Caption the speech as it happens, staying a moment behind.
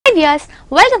Viewers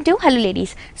welcome to hello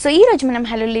ladies. So ఈ రోజు మనం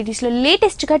హలో లేడీస్ లో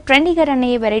లేటెస్ట్ గా ట్రెండీగా రన్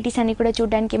అయ్యే వెరైటీస్ అన్ని కూడా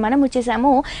చూడడానికి మనం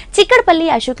వచ్చేసాము చిక్కడపల్లి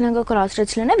అశోక్ నగర్ క్రాస్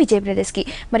రోడ్స్ లోనే విజయ్ బ్రదర్స్ కి.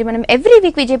 మరి మనం ఎవ్రీ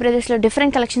వీక్ విజయ్ బ్రదర్స్ లో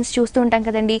డిఫరెంట్ కలెక్షన్స్ చూస్తూ ఉంటాం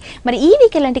కదండి. మరి ఈ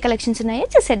వీక్ ఎలాంటి కలెక్షన్స్ ఉన్నాయో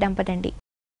చూసేద్దాం పదండి.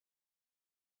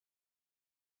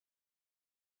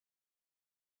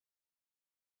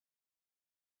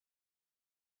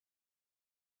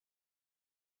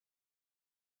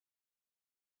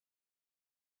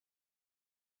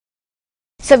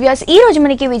 సో వ్యూయర్స్ ఈ రోజు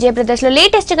మనకి విజయ్ బ్రదర్స్ లో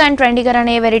లేటెస్ట్ గా అండ్ ట్రెండీగా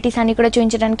అనే వెరైటీస్ అన్ని కూడా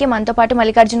చూపించడానికి మనతో పాటు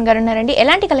మల్లికార్జున్ గారు ఉన్నారండి.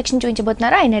 ఎలాంటి కలెక్షన్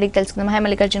చూపించబోతున్నారో ఆయన అడిగి తెలుసుకుందాం. హాయ్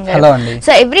మల్లికార్జున్ గారు.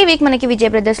 సో ఎవ్రీ వీక్ మనకి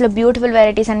విజయ్ బ్రదర్స్ లో బ్యూటిఫుల్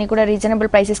వెరైటీస్ అన్ని కూడా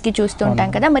రీజనబుల్ ప్రైసెస్ కి చూస్తూ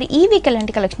ఉంటాం కదా. మరి ఈ వీక్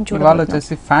ఎలాంటి కలెక్షన్ చూడాలి? ఇవాళ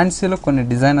వచ్చేసి ఫ్యాన్సీలో కొన్ని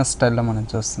డిజైనర్ స్టైల్లో మనం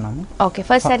చూస్తున్నాము. ఓకే,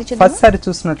 ఫస్ట్ సారీ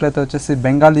చూసినట్లయితే వచ్చేసి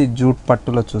బెంగాలీ జూట్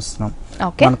పట్టులో చూస్తున్నాం.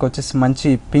 మనకు వచ్చేసి మంచి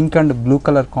pink and blue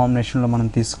colour combination లో మనం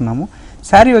తీసుకున్నాము.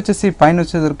 శారీ వచ్చేసి పైన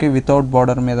వచ్చేసరికి వితౌట్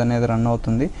బార్డర్ మీద అనేది రన్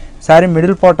అవుతుంది. శారీ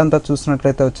మిడిల్ పార్ట్ అంతా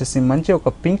చూసినట్లయితే వచ్చేసి మంచి ఒక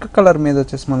పింక్ కలర్ మీద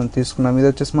వచ్చేసి మనం తీసుకున్నాం. ఇది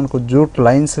వచ్చేసి మనకు జూట్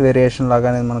లైన్స్ వేరియేషన్ లాగా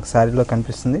అనేది మనకు శారీలో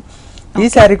కనిపిస్తుంది. ఈ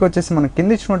శారీకి వచ్చేసి మనం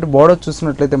కింద ఇచ్చినటువంటి బార్డర్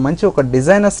చూసినట్లయితే మంచి ఒక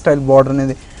డిజైనర్ స్టైల్ బార్డర్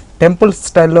అనేది టెంపుల్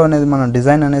స్టైల్లో అనేది మనం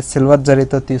డిజైన్ అనేది సిల్వర్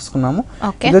జరీతో తీసుకున్నాము.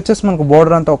 ఇది వచ్చేసి మనకు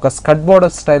బార్డర్ అంతా ఒక స్కర్ట్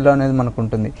బార్డర్ స్టైల్లో అనేది మనకు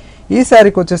ఉంటుంది. ఈ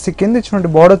శారీకి వచ్చేసి కింద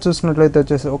ఇచ్చినటువంటి బార్డర్ చూసినట్లయితే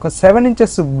వచ్చేసి ఒక 7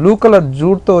 ఇంచెస్ బ్లూ కలర్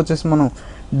జూట్ తో వచ్చేసి మనం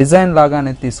డిజైన్ లాగా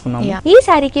అనేది తీసుకున్నాం. ఈ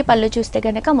శారీకి పళ్ళు చూస్తే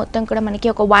గనక మొత్తం కూడా మనకి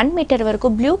ఒక 1 మీటర్ వరకు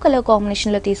బ్లూ కలర్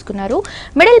కాంబినేషన్ లో తీసుకున్నారు.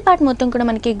 మిడిల్ పార్ట్ మొత్తం కూడా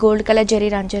మనకి గోల్డ్ కలర్ జరీ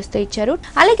రన్ చేస్తూ ఇచ్చారు.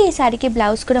 అలాగే ఈ శారీకి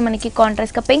బ్లౌజ్ కూడా మనకి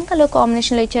కాంట్రాస్ట్ గా పింక్ కలర్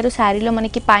కాంబినేషన్ లో ఇచ్చారు. శారీలో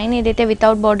మనకి పైన ఏదైతే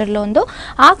వితౌట్ బార్డర్ లో ఉందో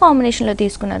ఆ కాంబినేషన్ లో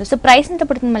తీసుకున్నారు. సో ప్రైస్ ఎంత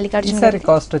పడుతుంది మల్లికార్జున గారు? శారీ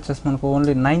కాస్ట్ వచ్చేసి మనకు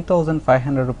ఓన్లీ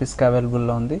 9500 రూపీస్ కి అవైలబుల్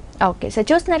లో ఉంది. ఓకే, సో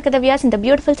చూస్తున్నారు కదా వ్యూయర్స్, ఇంత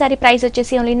బ్యూటిఫుల్ శారీ ప్రైస్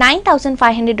వచ్చేసి ఓన్లీ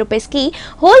 9500 రూపీస్ కి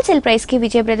హోల్సేల్ ప్రైస్ కి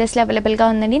విజయ్ బ్రదర్స్ లో అవైలబుల్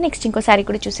గా ఉందండి. నెక్స్ట్ ఇంకో శారీ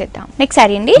కూడా చూసేద్దాం. నెక్స్ట్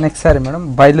శారీ అండి. నెక్స్ట్ శారీ మేడం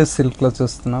బైలు సిల్క్ లో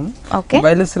చూస్తున్నాము.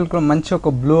 బైలు సిల్క్ లో మంచి ఒక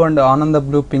బ్లూ అండ్ ఆనంద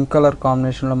బ్లూ పింక్ కలర్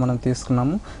కాంబినేషన్ లో మనం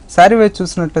తీసుకున్నాము. శారీ వైజ్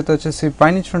చూసినట్లయితే వచ్చేసి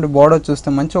పైన బార్డర్ చూస్తే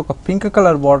మంచి ఒక పింక్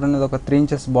కలర్ బార్డర్ అనేది ఒక 3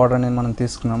 ఇంచెస్ బార్డర్ అనేది మనం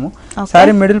తీసుకున్నాము.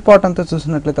 శారీ మిడిల్ పార్ట్ అంతా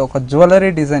చూసినట్లయితే ఒక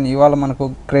జ్యువెలరీ డిజైన్ ఇవాళ మనకు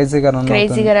క్రేజీగా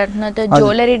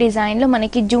జ్యువెలరీ డిజైన్ లో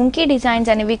మనకి జుంకీ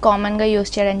డిజైన్స్ అనేవి కామన్ గా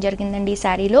యూస్ చేయడం జరిగిందండి. ఈ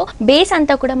శారీలో బేస్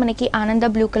అంతా కూడా మనకి ఆనంద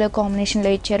బ్లూ కలర్ కాంబినేషన్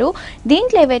లో ఇచ్చారు.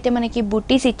 దీంట్లో ఏవైతే మనకి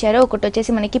బుట్టీస్ ఇచ్చారో ఒకటి వచ్చేసి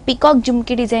మనకి పికాక్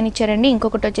జుమ్కీ డిజైన్ ఇచ్చారండి.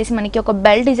 ఇంకొకటి వచ్చేసి మనకి ఒక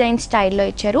బెల్ డిజైన్ స్టైల్లో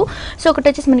ఇచ్చారు. సో ఒకటి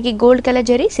వచ్చేసి మనకి gold colour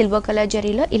zari, silver colour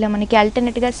జరీలో ఇలా మనకి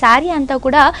ఆల్టర్నేట్ గా శారీ అంతా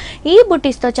కూడా ఈ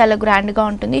బుట్టీస్ తో చాలా గ్రాండ్ గా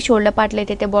ఉంటుంది. షోల్డర్ పార్ట్ లో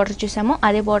ఏదైతే బార్డర్ చూసామో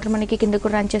అదే బార్డర్ మనకి కింద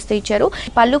కూడా రన్ చేస్తూ ఇచ్చారు.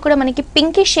 పళ్ళు కూడా మనకి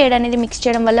పింకిష్ షేడ్ అనేది మిక్స్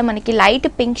చేయడం వల్ల మనకి లైట్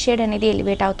పింక్ షేడ్ అనేది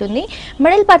ఎలివేట్ అవుతుంది.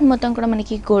 మిడిల్ పార్ట్ మొత్తం కూడా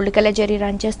మనకి గోల్డ్ కలర్ జరీ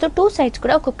రన్ చేస్తూ 2 సైడ్స్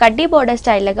కూడా ఒక కడ్డీ బార్డర్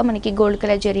స్టైల్ లాగా మనకి గోల్డ్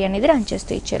కలర్ జరీ అనేది రన్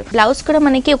చేస్తూ ఇచ్చారు. బ్లౌజ్ కూడా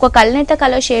మనకి ఒక కల్నేత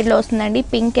కలర్ షేడ్ లో వస్తుందండి.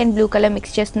 Pink and blue colour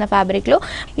mix చేస్తున్న ఫ్యాబ్రిక్ లో.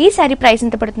 ఈ సారీ ప్రైస్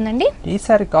ఎంత పడుతుందండి? ఈ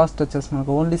సారీ కాస్ట్ వచ్చేసి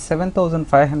మనకు ఓన్లీ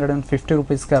 7550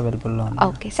 రూపీస్ కి అవైలబుల్ లో ఉంది.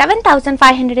 ఓకే,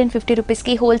 7550 రూపీస్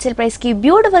కి హోల్సేల్ ప్రైస్ కి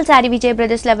బ్యూటిఫుల్ సారీ విజయ్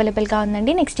బ్రదర్స్ లో అవైలబుల్ గా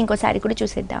ఉందండి. నెక్స్ట్ ఇంకో సారీ కూడా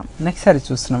చూసేద్దాం. నెక్స్ట్ సారీ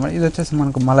చూస్తున్నాము. ఇది వచ్చేసి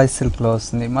మనకు మలై సిల్క్ లో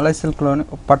వస్తుంది. మలై సిల్క్ లోని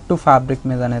పట్టు ఫ్యాబ్రిక్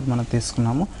మీద అనేది మనం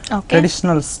తీసుకున్నాము.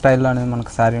 ట్రెడిషనల్ స్టైల్ అనేది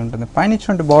మనకు సారీ ఉంటుంది. పైన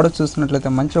ఇచ్చినటువంటి బార్డర్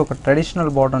చూసినట్లయితే మంచి ఒక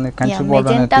ట్రెడిషనల్ బార్డర్ అనేది కంచి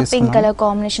బార్డర్ అనేది తీసుకున్నాము. పింక్ కలర్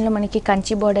కాంబినేషన్ లో మనకి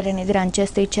కంచి బార్డర్ అనేది రన్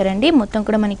చేస్తూ ఇచ్చారండి. మొత్తం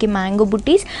కూడా మనకి మ్యాంగో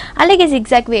బుట్టీస్ అలాగే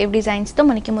జిగ్జాగ్ వేవ్ డిజైన్స్ తో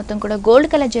మనకి మొత్తం కూడా గోల్డ్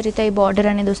కలర్ జరీతో ఈ బార్డర్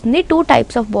అనేది వస్తుంది. 2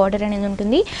 టైప్స్ ఆఫ్ బార్డర్ అనేది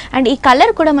ఉంటుంది. అండ్ ఈ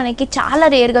కలర్ కూడా మనకి చాలా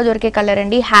రేర్ గా దొరికే కలర్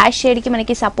అండి. హ్యాష్ షేడ్ కి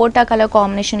మనకి సపోటా కలర్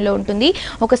కాంబినేషన్ లో ఉంటుంది.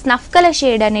 ఒక స్నఫ్ కలర్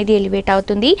షేడ్ అనేది ఎలివేట్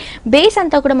అవుతుంది. బేస్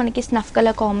అంతా కూడా మనకి స్నఫ్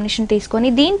కలర్ కాంబినేషన్ తీసుకొని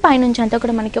దీనిపై నుంచి అంతా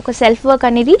కూడా మనకి ఒక సెల్ఫ్ వర్క్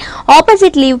అనేది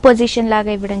ఆపోజిట్ లీవ్ పొజిషన్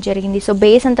లాగా ఇవ్వడం జరిగింది. సో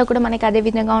బేస్ అంతా కూడా మనకి అదే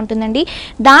విధంగా ఉంటుందండి.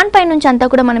 దానిపై నుంచి అంతా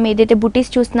కూడా మనం ఏదైతే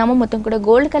బుటీస్ చూస్తున్నామో మొత్తం కూడా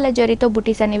గోల్డ్ కలర్ జరీతో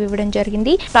బుటీస్ అనేవి ఇవ్వడం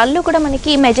జరిగింది. పళ్ళు కూడా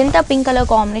మనకి మెజెంటా పింక్ కలర్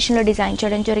కాంబినేషన్ లో డిజైన్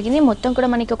చేయడం జరిగింది. మొత్తం కూడా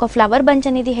మనకి ఒక ఫ్లవర్ బంచ్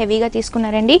అనేది హెవీగా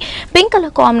తీసుకున్నారండి. పింక్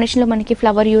కలర్ కాంబినేషన్ లో మనకి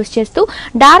ఫ్లవర్ యూస్ చేస్తూ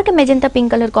dark magenta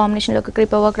pink colour combination లో ఒక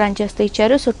క్రీపర్ వర్క్ రన్ చేస్తూ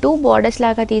ఇచ్చారు. సో 2 బార్డర్స్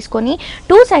లాగా తీసుకొని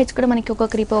 2 సైడ్స్ కూడా మనకి ఒక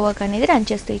క్రీపర్ వర్క్ అనేది రన్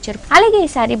చేస్తూ ఇచ్చారు. అలాగే ఈ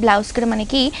సారీ బ్లౌజ్ కూడా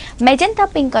మనకి మెజెంటా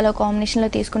పింక్ కలర్ కాంబినేషన్ లో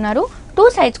తీసుకున్నారు. 2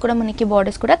 సైడ్స్ కూడా మనకి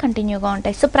బార్డర్స్ కూడా కంటిన్యూగా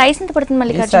ఉంటాయి. సో ప్రైస్ ఎంత పడుతుంది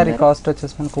మల్లికార్జున గారు? ఈ సారీ కాస్ట్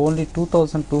వచ్చేసి మనకు ఓన్లీ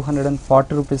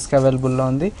 2240 రూపీస్ కి అవైలబుల్ లో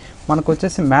ఉంది. మనకు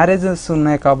వచ్చేసి మ్యారేజెస్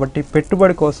ఉన్నాయి కాబట్టి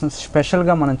పెట్టుబడి కోసం స్పెషల్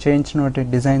గా మనం చేయించినటువంటి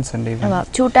డిజైన్స్ అండి.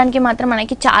 చూడటానికి మాత్రం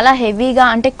మనకి చాలా హెవీగా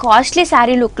అంటే కాస్ట్లీ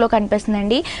సారీ లుక్ లో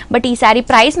కనిపిస్తుందండి. బట్ ఈ సారీ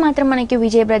ప్రైస్ మాత్రం మనకి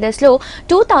విజయ్ బ్రదర్స్ లో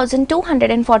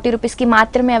 2240 రూపీస్ కి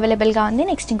మాత్రమే అవైలబుల్ గా ఉంది.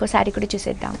 నెక్స్ట్ ఇంకో సారీ కూడా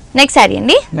చూసేద్దాం. నెక్స్ట్ సారీ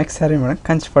అండి. నెక్స్ట్ సారీ మేడం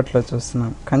కంచి పట్టులో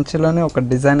చూస్తున్నాం. కంచిలోనే ఒక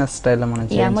డిజైనర్ స్టైల్ లో మనం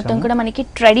మొత్తం కూడా మనకి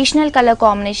ట్రెడిషనల్ కలర్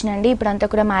కాంబినేషన్ అండి. ఇప్పుడంతా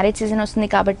కూడా మ్యారేజ్ సీజన్ వస్తుంది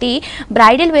కాబట్టి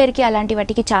బ్రైడల్ వేర్కి అలాంటి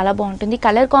వాటికి చాలా బాగుంటుంది.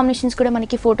 కలర్ కాంబినేషన్స్ కూడా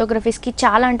మనకి ఫోటోగ్రఫీస్కి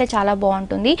చాలా అంటే చాలా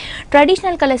బాగుంటుంది.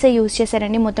 ట్రెడిషనల్ కలర్సే యూజ్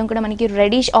చేశారండి. మొత్తం కూడా మనకి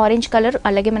రెడిష్ ఆరెంజ్ కలర్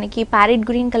అలాగే మనకి ప్యారెట్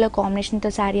గ్రీన్ కలర్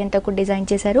కాంబినేషన్తో శారీ అంతా కూడా డిజైన్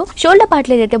చేశారు. షోల్డర్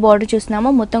పార్ట్లో ఏదైతే బార్డర్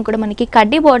చూస్తున్నామో మొత్తం కూడా మనకి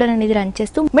కడ్డీ బార్డర్ అనేది రన్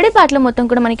చేస్తూ మిడిల్ పార్ట్ లో మొత్తం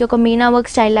కూడా మనకి ఒక మీనా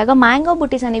వర్క్ స్టైల్ లాగా మ్యాంగో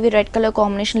బుటీస్ అనేవి రెడ్ కలర్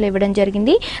కాంబినేషన్ లో ఇవ్వడం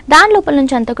జరిగింది. దాని లోపల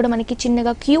నుంచి అంతా కూడా మనకి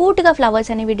చిన్నగా క్యూట్ గా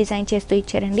ఫ్లవర్స్ అనేవి డిజైన్ చేస్తూ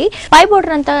ఇచ్చారండి. పై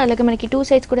బార్డర్ అంతా అలాగే మనకి 2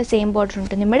 సైడ్స్ కూడా సేమ్ బార్డర్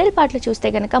ఉంటుంది. మిడిల్ పార్ట్ లో చూస్తే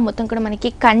కనుక మొత్తం కూడా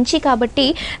మనకి కంచి కాబట్టి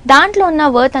దాంట్లో ఉన్న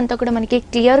వర్త్ అంతా కూడా మనకి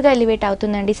క్లియర్ గా ఎలివేట్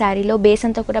అవుతుందండి. శారీలో బేస్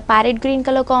అంతా కూడా ప్యారెట్ గ్రీన్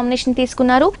కలర్ కాంబినేషన్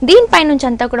తీసుకున్నారు. దీనిపై నుంచి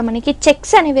అంతా కూడా మనకి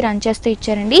చెక్స్ అనేవి రన్ చేస్తూ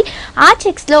ఇచ్చారండి. ఆ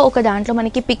చెక్స్ లో ఒక దాంట్లో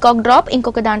మనకి పికాక్ డ్రాప్,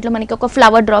 ఇంకొక దాంట్లో మనకి ఒక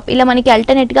ఫ్లవర్ డ్రాప్, ఇలా మనకి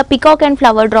అల్టర్నేట్ గా పికాక్ అండ్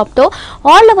ఫ్లవర్ డ్రాప్ తో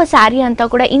ఆల్ ఓవర్ శారీ అంతా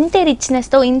కూడా ఇంతే రిచ్నెస్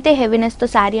తో ఇంతే హెవీనెస్ తో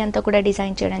శారీ అంతా కూడా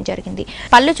డిజైన్ చేయడం జరిగింది.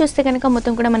 పళ్ళు చూస్తే కనుక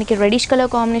మొత్తం కూడా మనకి రెడిష్ కలర్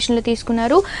కాంబినేషన్ లో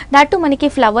తీసుకున్నారు. దట్టు మనకి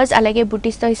ఫ్లవర్స్ అలాగే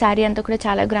బుటీస్ తో ఈ శారీ అంతా కూడా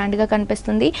చాలా గ్రాండ్ గా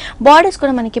కనిపిస్తుంది. బార్డర్స్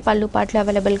కూడా మనకి పళ్ళు పాటలు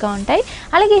అవైలబుల్ గా ఉంటాయి.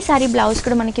 అలాగే ఈ శారీ బ్లౌజ్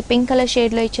కూడా మనకి పింక్ కలర్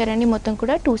షేడ్ లో ఇచ్చారండి. మొత్తం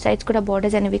కూడా 2 సైడ్స్ కూడా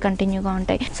బార్డర్స్ అనేవి కంటిన్యూగా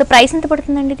ఉంటాయి. సో ప్రైస్ ఎంత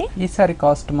పడుతుందండి ఇది? ఈ శారీ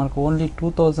కాస్ట్ మనకు ఓన్లీ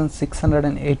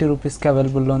 2680 రూపీస్ కి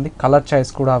అవైలబుల్ లో ఉంది. కలర్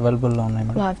చాయిస్ కూడా అవైలబుల్ లో ఉన్నాయి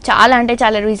మేడం. చాలా అంటే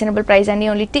చాలా రీజనబుల్ ప్రైస్ అండి.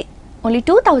 ఓన్లీ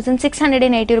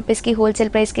 2680 రూపీస్కి హోల్సేల్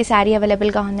ప్రైస్కి శారీ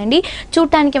అవైలబుల్గా ఉందండి.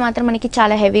 చూడటానికి మాత్రం మనకి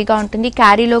చాలా హెవీగా ఉంటుంది.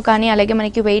 క్యారీలో కానీ అలాగే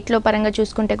మనకి వెయిట్లో పరంగా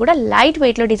చూసుకుంటే కూడా లైట్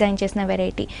వెయిట్లో డిజైన్ చేసిన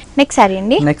వెరైటీ. నెక్స్ట్ శారీ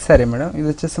అండి. నెక్స్ట్ శారీ మేడం, ఇది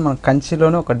వచ్చేసి మనం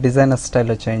కంచిలోనే ఒక డిజైనర్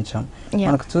స్టైల్లో చేయించాం.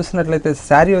 మనకు చూసినట్లయితే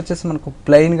శారీ వచ్చేసి మనకు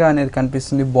ప్లెయిన్ గా అనేది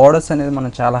కనిపిస్తుంది. బార్డర్స్ అనేది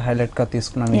మనం చాలా హైలైట్ గా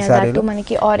తీసుకున్నాం. ఈ శారీలో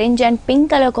మనకి orange and pink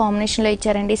colour combination లో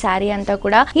ఇచ్చారండి శారీ అంతా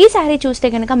కూడా. ఈ శారీ చూస్తే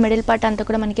కనుక మిడిల్ పార్ట్ అంతా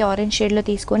కూడా మనకి ఆరెంజ్ షేడ్ లో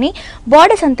తీసుకొని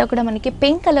బార్డర్స్ అంతా కూడా మనకి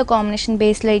పింక్ కలర్ కాంబినేషన్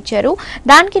బేస్ లో ఇచ్చారు.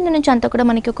 దాని కింద నుంచి అంతా కూడా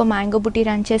మనకి ఒక మ్యాంగో బుటీ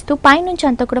రన్ చేస్తూ పై నుంచి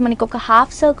అంతా కూడా మనకి ఒక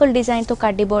హాఫ్ సర్కిల్ డిజైన్ తో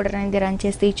కడ్డీ బోర్డర్ అనేది రన్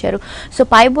చేస్తూ ఇచ్చారు. సో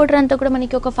పై బోర్డర్ అంతా కూడా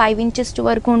మనకి ఒక 5 ఇంచెస్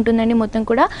వరకు ఉంటుందండి. మొత్తం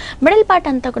కూడా మిడిల్ పార్ట్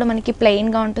అంతా కూడా మనకి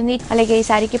ప్లెయిన్ గా ఉంటుంది. అలాగే ఈ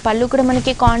శారీకి పళ్ళు కూడా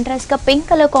మనకి కాంట్రాస్ట్ గా పింక్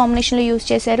కలర్ కాంబినేషన్ లో యూస్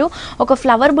చేశారు. ఒక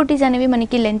ఫ్లవర్ బుటీస్ అనేవి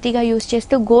మనకి లెంతీగా యూస్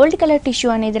చేస్తూ గోల్డ్ కలర్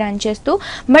టిష్యూ అనేది రన్ చేస్తూ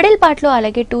మిడిల్ పార్ట్ లో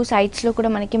అలాగే 2 సైడ్స్ లో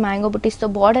కూడా మనకి మ్యాంగో బుటీస్ తో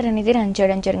బార్డర్ అనేది రన్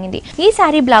చేయడం జరిగింది. ఈ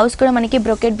శారీ బ్లౌజ్ కూడా మనకి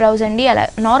బ్రొకెట్ బ్లౌజ్ అండి. అలా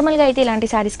నార్మల్ గా అయితే ఇలాంటి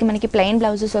శారీస్ కి మనకి ప్లెయిన్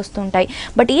బ్లౌజెస్ వస్తుంటాయి.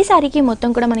 బట్ ఈ శారీకి మొత్తం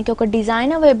కూడా మనకి ఒక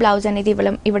డిజైనర్ వే బ్లౌజ్ అనేది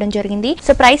ఇవ్వడం జరిగింది.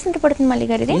 సో ప్రైస్ ఎంత పడుతుంది మళ్ళీ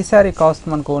గారు ఇది? ఈ శారీ కాస్ట్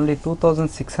మనకు ఓన్లీ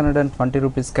 2620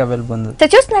 రూపీస్ కి అవైలబుల్ ఉంది. సో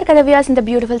చూస్తున్నారు కదా వ్యూయర్స్, ఇంత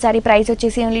బ్యూటిఫుల్ శారీ ప్రైస్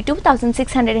వచ్చేసి ఓన్లీ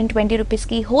 2620 రూపీస్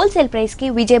కి హోల్సేల్ ప్రైస్ కి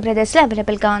విజయ్ బ్రదర్స్ లో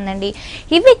అవైలబుల్ గా ఉందండి.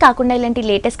 ఇవి కాకుండా ఇలాంటి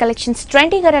లేటెస్ట్ కలెక్షన్స్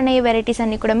ట్రెండీగా రన్ అయ్యే వెరైటీస్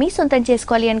అన్ని కూడా మీ సొంతం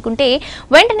చేసుకోవాలి అనుకుంటే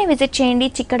వెంటనే విజిట్ చేయండి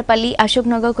చిక్కడపల్లి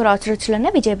అశోక్ నగర్ క్రాస్ రోడ్స్ లో ఉన్న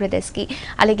విజయ్ బ్రదర్స్ కి.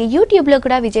 అలాగే యూట్యూబ్ లో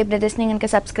కూడా విజయ్ బ్రదర్స్ ని కనుక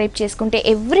సబ్స్క్రైబ్ చేసుకుంటే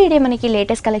ఎవ్రీ డే మనకి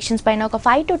లేటెస్ట్ కలెక్షన్స్ పైన ఒక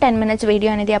 5 to 10 minutes వీడియో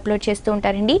అనేది అప్లోడ్ చేస్తూ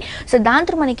ఉంటారండి. సో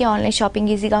దాంతో మనకి ఆన్లైన్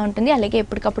షాపింగ్ ఈజీగా ఉంటుంది. అలాగే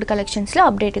ఎప్పటికప్పుడు కలెక్షన్స్ లో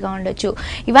అప్డేట్ గా ఉండొచ్చు.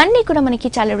 ఇవన్నీ కూడా మనకి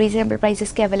చాలా రీజనబుల్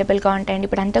ప్రైసెస్ కి అవైలబుల్ గా ఉంటాయండి.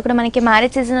 ఇప్పుడు అంతా కూడా మనకి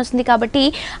మ్యారేజ్ సీజన్ వస్తుంది కాబట్టి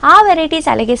ఆ వెరైటీస్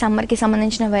అలాగే సమ్మర్ కి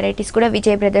సంబంధించిన వెరైటీస్ కూడా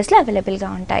విజయ్ బ్రదర్స్ లో అవైలబుల్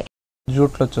గా ఉంటాయి.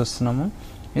 జూట్ లో చూస్తున్నాము.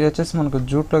 ఇది వచ్చేసి మనకు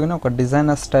జూట్ లోనే ఒక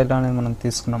డిజైనర్ స్టైల్ అనేది మనం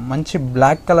తీసుకున్నాం. మంచి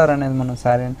బ్లాక్ కలర్ అనేది మనం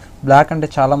శారీ, బ్లాక్ అంటే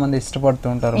చాలా మంది ఇష్టపడుతూ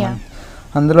ఉంటారు.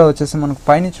 అందులో వచ్చేసి మనకు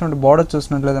పైన ఇచ్చినటువంటి బార్డర్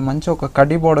చూసినట్లయితే మంచి ఒక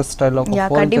కడ్డీ బార్డర్ స్టైల్లో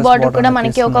కడ్డీ బార్డర్ కూడా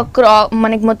మనకి ఒక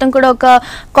మనకి మొత్తం కూడా ఒక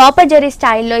కాపర్ జరీ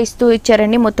స్టైల్లో ఇస్తూ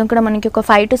ఇచ్చారండి. మొత్తం కూడా మనకి ఒక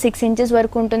 5 to 6 ఇంచెస్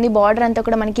వరకు ఉంటుంది. బార్డర్ అంతా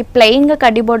కూడా మనకి ప్లెయిన్ గా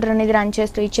కడ్డీ బార్డర్ అనేది రన్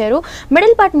చేస్తూ ఇచ్చారు.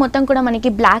 మిడిల్ పార్ట్ మొత్తం కూడా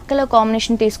మనకి బ్లాక్ కలర్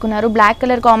కాంబినేషన్ తీసుకున్నారు. బ్లాక్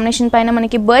కలర్ కాంబినేషన్ పైన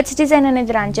మనకి బర్డ్స్ డిజైన్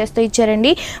అనేది రన్ చేస్తూ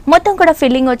ఇచ్చారండి. మొత్తం కూడా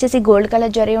ఫిల్లింగ్ వచ్చేసి గోల్డ్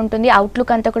కలర్ జరీ ఉంటుంది.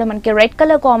 అవుట్లుక్ అంతా కూడా మనకి రెడ్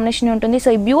కలర్ కాంబినేషన్ ఉంటుంది.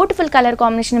 సో ఈ బ్యూటిఫుల్ కలర్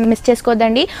కాంబినేషన్ మిస్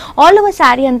చేసుకోవద్దండి. ఆల్ ఓవర్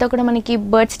శారీ అంతా కూడా మనకి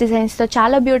బర్డ్స్ డిజైన్స్ తో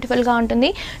చాలా బ్యూటిఫుల్ గా ఉంటుంది.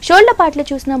 షోల్డర్ పార్ట్ లో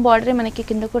చూసిన బార్డర్ మనకి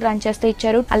కిందకు రన్ చేస్తూ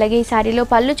ఇచ్చారు. అలాగే ఈ శారీలో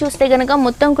పళ్ళు చూస్తే గనక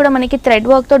మొత్తం కూడా మనకి థ్రెడ్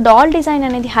వర్క్ తో డాల్ డిజైన్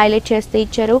అనేది హైలైట్ చేస్తూ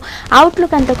ఇచ్చారు.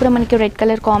 అవుట్లుక్ అంతా కూడా మనకి రెడ్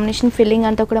కలర్ కాంబినేషన్, ఫిల్లింగ్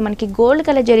అంతా కూడా మనకి గోల్డ్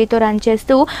కలర్ జరీతో రన్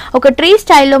చేస్తూ ఒక ట్రీ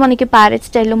స్టైల్లో మనకి ప్యారెట్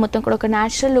స్టైల్లో మొత్తం కూడా ఒక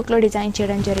నేచురల్ లుక్ లో డిజైన్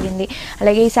చేయడం జరిగింది.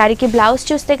 అలాగే ఈ శారీకి బ్లౌజ్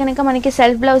చూస్తే కనుక మనకి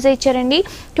సెల్ఫ్ బ్లౌజ్ ఇచ్చారండి.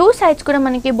 2 సైడ్స్ కూడా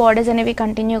మనకి బార్డర్స్ అనేవి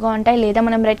కంటిన్యూగా ఉంటాయి. లేదా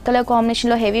మనం రెడ్ కలర్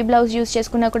కాంబినేషన్ లో హెవీ బ్లౌజ్ యూస్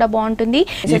చేసుకున్నా కూడా బాగుంటుంది.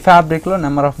 ఈ ఫ్యాబ్రిక్ లో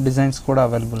నెంబర్ ఆఫ్ డిజైన్స్ కూడా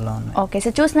అవైలబుల్ గా ఉన్నాయి. ఓకే, సో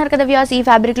చూస్తున్నారు కదా వ్యూయర్స్, ఈ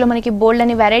ఫ్యాబ్రిక్ లో మనకి బోల్డ్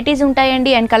అని వెరైటీస్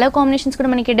ఉంటాయండి. అండ్ కలర్ కాంబినేషన్స్ కూడా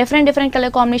మనకి డిఫరెంట్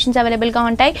కలర్ కాంబినేషన్స్ అవైలబుల్ గా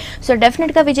ఉంటాయి. సో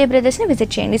డెఫినెట్ గా విజయ్ బ్రదర్స్ ని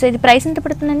విజిట్ చేయండి. సో ఇది ప్రైస్ ఎంత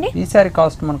పడుతుందండి? ఈ సారీ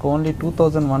కాస్ట్ మనకు ఓన్లీ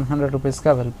 2100 రూపీస్ కి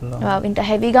అవైలబుల్ గా ఉంది. ఇంత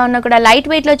హెవీగా ఉన్నా కూడా లైట్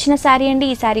వెయిట్ లో వచ్చిన సారీ అండి.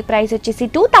 ఈ సారీ ప్రైస్ వచ్చేసి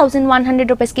 2100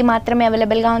 రూపీస్ కి మాత్రమే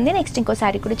అవైలబుల్ గా ఉంది. నెక్స్ట్ ఇంకో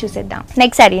సారీ కూడా చూసేద్దాం.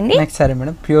 నెక్స్ట్ సారీ అండి. Next sorry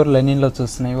madam pure linen లో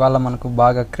చూస్తున్నాయి. ఇవాళ మనకు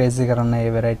బాగా క్రేజీగా ఉన్న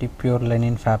వెరైటీ ప్యూర్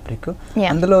లెనిన్ ఫ్యాబ్రిక్.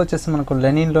 అందులో వచ్చేసి మనకు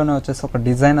లెనిన్ లోనే వచ్చేసి ఒక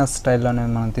డిజైనర్ స్టైల్ లోనే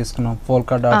మనం తీసుకున్నాం.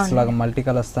 పోల్కా డాట్స్ లాగా మల్టీ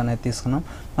కలర్స్ అనేది తీసుకున్నాం.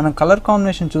 మనం కలర్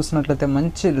కాంబినేషన్ చూసినట్లయితే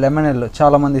మంచి లెమన్ ఎల్లో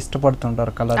చాలా మంది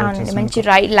ఇష్టపడుతుంటారు కలర్ వచ్చేసి మంచి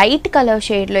లైట్ కలర్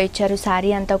షేడ్ లో ఇచ్చారు సారీ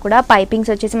అంతా కూడా పైపింగ్స్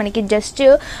వచ్చేసి మనకి జస్ట్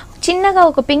చిన్నగా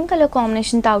ఒక పింక్ కలర్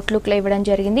కాంబినేషన్ తో అవుట్లుక్ లో ఇవ్వడం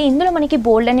జరిగింది ఇందులో మనకి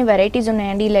బోల్డ్ అని వెరైటీస్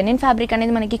ఉన్నాయండి లెనిన్ ఫ్యాబ్రిక్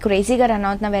అనేది మనకి క్రేజీగా రన్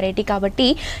అవుతున్న వెరైటీ కాబట్టి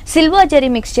సిల్వర్ జరీ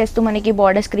మిక్స్ చేస్తూ మనకి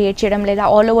బార్డర్స్ క్రియేట్ చేయడం లేదా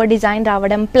ఆల్ ఓవర్ డిజైన్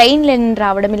రావడం ప్లెయిన్ లెనిన్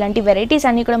రావడం ఇలాంటి వెరైటీస్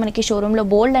అన్ని కూడా మనకి షోరూమ్ లో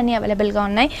బోల్డ్ అని అవైలబుల్ గా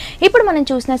ఉన్నాయి ఇప్పుడు మనం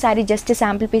చూసిన సారీ జస్ట్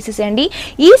శాంపుల్ పీసెస్ అండి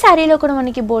ఈ సారీలో కూడా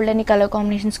మనకి బోల్డ్ అని కలర్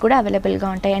కాంబినేషన్స్ కూడా అవైలబుల్ గా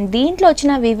ఉంటాయి అండ్ దీంట్లో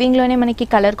వచ్చిన వీవింగ్ లోనే మనకి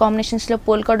కలర్ కాంబినేషన్స్ లో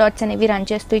పోల్కా డాట్స్ అనేవి రన్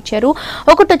చేస్తూ ఇచ్చారు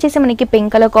ఒకటి వచ్చేసి మనకి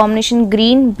pink colour combination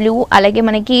green blue అలాగే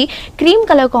మనకి క్రీమ్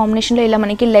కలర్ కాంబినేషన్ లో ఇలా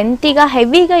మనకి లెంతీగా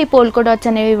హెవీగా ఈ పోల్కా డాట్స్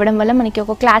అనేవి ఇవ్వడం వల్ల మనకి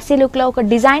ఒక క్లాసీ లుక్ లో ఒక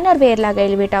డిజైనర్ వేర్ లాగా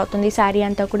ఎలివేట్ అవుతుంది సారీ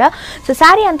అంతా కూడా సో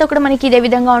సారీ అంతా కూడా మనకి ఇదే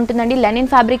విధంగా ఉంటుందండి లెనిన్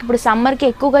ఫ్యాబ్రిక్ ఇప్పుడు సమ్మర్ కి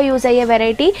ఎక్కువగా యూజ్ అయ్యే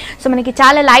వెరైటీ సో మనకి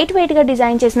చాలా లైట్ వెయిట్ గా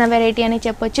డిజైన్ చేసిన వెరైటీ అని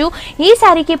చెప్పొచ్చు ఈ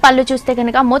సారీకి పళ్ళు చూస్తే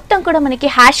కనుక మొత్తం కూడా మనకి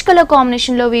హ్యాష్ కలర్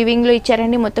కాంబినేషన్ లో వీవింగ్ లో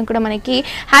ఇచ్చారండి మొత్తం కూడా మనకి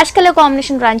హ్యాష్ కలర్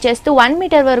కాంబినేషన్ రన్ చేస్తూ 1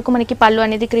 మీటర్ వరకు మనకి పళ్ళు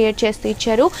అనేది క్రియేట్ చేస్తూ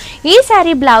ఇచ్చారు ఈ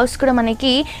సారీ బ్లౌజ్ కూడా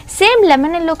మనకి same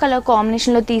lemon yellow colour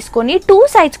combination లో తీసుకొని 2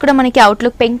 సైడ్స్ కూడా మనకి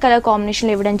అవుట్లుక్ పింక్ కలర్ కాంబినేషన్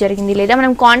లో ఇవ్వడం జరిగింది లేదా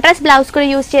మనం కాంట్రాస్ట్ బ్లౌజ్ కూడా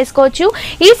యూస్ చేసుకోవచ్చు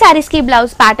ఈ సారీస్ కి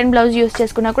బ్లౌజ్ ప్యాటర్న్ బ్లౌజ్ యూస్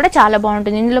చేసుకున్నా కూడా చాలా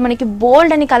బాగుంటుంది ఇందులో మనకి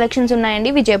బోల్డ్ అని కలెక్షన్స్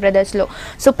ఉన్నాయండి విజయ్ బ్రదర్స్ లో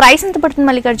సో ప్రైస్ ఎంత పడుతుంది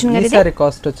మల్లికార్జున్ గారు ఈ సారీ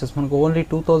కాస్ట్ వచ్చేసి మనకు ఓన్లీ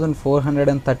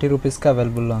 2430 రూపీస్ కి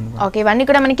అవైలబుల్ లో ఉంది ఓకే ఇవన్నీ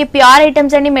కూడా మనకి ప్యూర్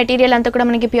ఐటమ్స్ అండి మెటీరియల్ అంతా కూడా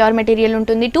మనకి ప్యూర్ మెటీరియల్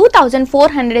ఉంటుంది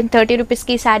 2430 రూపీస్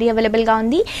కి సారీ అవైలబుల్ గా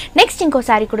ఉంది నెక్స్ట్ ఇంకో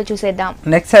సారీ కూడా చూసేద్దాం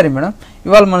నెక్స్ట్ సారీ మేడం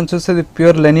ఇవాళ మనం చూసేది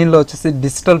ప్యూర్ లెనిన్ లో వచ్చేసి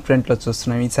డిజిటల్ ప్రింట్ లో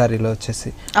చూస్తున్నాం ఈ సారీలో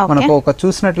వచ్చేసి మనకు ఒక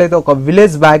చూసినట్లయితే ఒక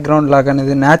విలేజ్ బ్యాక్ గ్రౌండ్ లాగా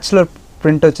అనేది న్యాచురల్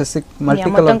ప్రింట్ వచ్చేసి మల్టీ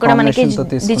కలర్ కాంబినేషన్ తో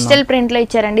తీసుకున్నాం డిజిటల్ ప్రింట్ లో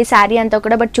ఇచ్చారండి సారీ అంతా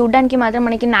కూడా బట్ చూడడానికి మాత్రం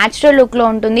మనకి నేచురల్ లుక్ లో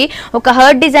ఉంటుంది ఒక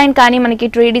హర్ట్ డిజైన్ కానీ మనకి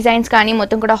ట్రీ డిజైన్స్ కానీ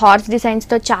మొత్తం కూడా హార్స్ డిజైన్స్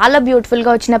తో చాలా బ్యూటిఫుల్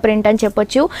గా వచ్చిన ప్రింట్ అని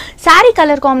చెప్పొచ్చు సారీ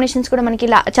కలర్ కాంబినేషన్స్ కూడా మనకి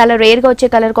చాలా రేర్ గా వచ్చే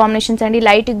కలర్ కాంబినేషన్స్ అండి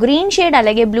లైట్ గ్రీన్ షేడ్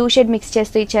అలాగే బ్లూ షేడ్ మిక్స్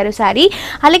చేస్తూ ఇచ్చారు సారీ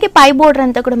అలాగే పై బోర్డర్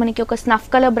అంతా కూడా మనకి ఒక snuff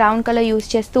colour brown colour use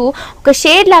చేస్తూ ఒక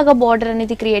షేడ్ లాగా బార్డర్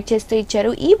అనేది క్రియేట్ చేస్తూ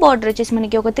ఇచ్చారు ఈ బార్డర్ వచ్చేసి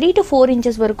మనకి ఒక 3 to 4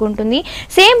 ఇంచెస్ వరకు ఉంటుంది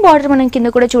సేమ్ బార్డర్ మనం కింద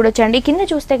కూడా చూడొచ్చండి కింద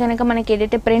చూస్తే కనుక మనకి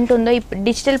ఏదైతే ప్రింట్ ఉందో ఈ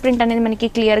డిజిటల్ ప్రింట్ అనేది మనకి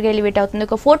క్లియర్ గా ఎలివేట్ అవుతుంది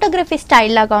ఒక ఫోటోగ్రఫీ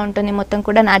స్టైల్ లాగా ఉంటుంది మొత్తం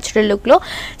కూడా న్యాచురల్ లుక్ లో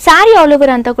సారీ ఆల్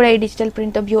ఓవర్ అంతా కూడా ఈ డిజిటల్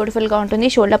ప్రింట్ తో బ్యూటిఫుల్ గా ఉంటుంది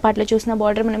షోల్డర్ పార్ట్ లో చూసిన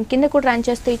బార్డర్ మనం కింద కూడా రన్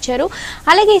చేస్తూ ఇచ్చారు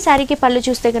అలాగే ఈ సారీకి పళ్ళు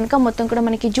చూస్తే కనుక మొత్తం కూడా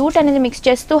మనకి జూట్ అనేది మిక్స్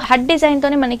చేస్తూ హట్ డిజైన్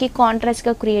తోనే మనకి కాంట్రాస్ట్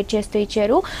గా క్రియేట్ చేస్తూ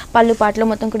ఇచ్చారు పళ్ళు పార్ట్ లో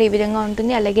మొత్తం కూడా ఈ విధంగా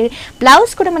ఉంటుంది అలాగే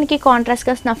బ్లౌజ్ కూడా మనకి కాంట్రాస్ట్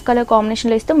గా స్నఫ్ కలర్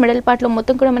కాంబినేషన్ లో ఇస్తూ మిడిల్ పార్ట్ లో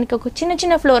మొత్తం కూడా మనకి ఒక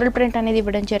చిన్న ఫ్లోరల్ ప్రింట్ అనేది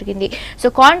ఇవ్వడం జరిగింది సో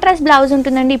కాంట్రాస్ట్ బ్లౌజ్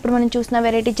ఉంటుందండి ఇప్పుడు మనం చూసిన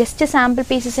వెరైటీ జస్ట్ శాంపుల్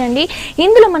పీసెస్ అండి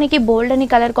ఇందులో మనకి బోల్డ్ అని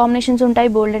కలర్ కాంబినేషన్స్ ఉంటాయి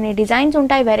బోల్డ్ అని డిజైన్స్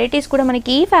ఉంటాయి వెరైటీస్ కూడా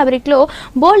మనకి ఈ ఫ్యాబ్రిక్ లో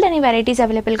బోల్డ్ అని వెరైటీస్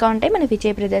అవైలబుల్ గా ఉంటాయి మన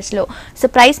విజయ్ బ్రదర్స్ లో సో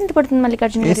ప్రైస్ ఎంత పడుతుంది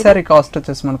మల్లికార్జున ఈ సారీ కాస్ట్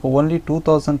వచ్చేసి మనకు ఓన్లీ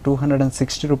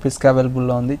 2260 రూపీస్ కి అవైలబుల్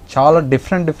లో ఉంది చాలా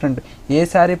డిఫరెంట్ ఏ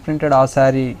సారీ ప్రింటెడ్ ఆ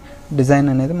సారీ డిజైన్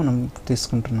అనేది మనం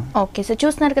తీసుకుంటున్నాం ఓకే సో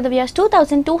చూస్తున్నారు కదా వ్యూయర్స్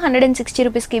 2260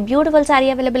 రూపీస్ కి బ్యూటిఫుల్ సారీ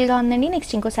అవైలబుల్ గా ఉందండి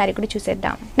నెక్స్ట్ ఇంకో సారీ కూడా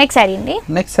చూసేద్దాం నెక్స్ట్ సారీ అండి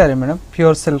next sorry madam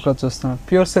pure silk లో చూస్తున్నాం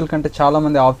ప్యూర్ సిల్క్ అంటే చాలా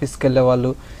మంది ఆఫీస్ కి వెళ్ళే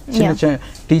వాళ్ళు చిన్న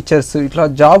టీచర్స్ ఇట్లా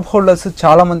జాబ్ హోల్డర్స్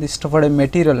చాలా మంది ఇష్టపడే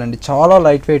మెటీరియల్ అండి చాలా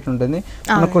లైట్ వెయిట్ ఉంటుంది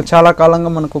మనకు చాలా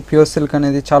కాలంగా మనకు ప్యూర్ సిల్క్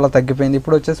అనేది చాలా తగ్గిపోయింది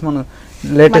ఇప్పుడు వచ్చేసి మనం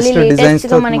లేటెస్ట్ డిజైన్స్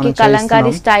తో మనకి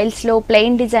కలంకారీ స్టైల్స్ లో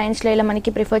ప్లెయిన్ డిజైన్స్ లో ఇలా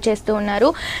మనకి ప్రిఫర్ చేస్తూ ఉన్నారు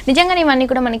నిజంగా ఇవన్నీ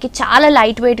కూడా మనకి చాలా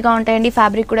లైట్ వెయిట్ గా ఉంటాయండి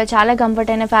ఫ్యాబ్రిక్ కూడా చాలా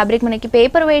కంఫర్ట్ అయిన ఫ్యాబ్రిక్ మనకి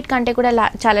పేపర్ వెయిట్ కంటే కూడా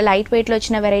చాలా లైట్ వెయిట్ లో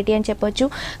వచ్చిన వెరైటీ అని చెప్పొచ్చు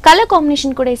కలర్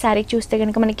కాంబినేషన్ కూడా ఈ సారీకి చూస్తే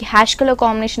కనుక మనకి హ్యాష్ కలర్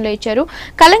కాంబినేషన్ లో ఇచ్చారు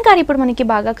కలంకారీ ఇప్పుడు మనకి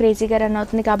బాగా క్రేజీగా రన్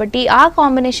అవుతుంది కాబట్టి ఆ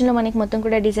కాంబినేషన్ లో మనకి మొత్తం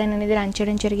కూడా డిజైన్ అనేది రన్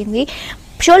చేయడం జరిగింది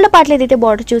షోల్డర్ పార్ట్లో ఏదైతే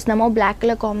బార్డర్ చూస్తున్నామో బ్లాక్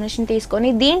కలర్ కాంబినేషన్ తీసుకొని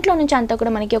దీంట్లో నుంచి అంతా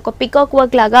కూడా మనకి ఒక పికాక్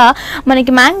వర్క్ లాగా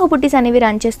మనకి మ్యాంగో బుట్టీస్ అనేవి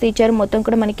రన్ చేస్తూ ఇచ్చారు మొత్తం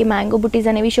కూడా మనకి మ్యాంగో బుట్టీస్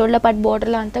అనేవి షోల్డర్ పార్ట్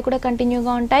బార్డర్లో అంతా కూడా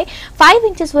కంటిన్యూగా ఉంటాయి 5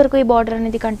 ఇంచెస్ వరకు ఈ బార్డర్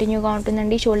అనేది కంటిన్యూగా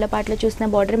ఉంటుందండి షోల్డర్ పార్ట్లో చూసిన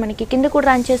బార్డర్ మనకి కింద కూడా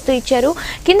రన్ చేస్తూ ఇచ్చారు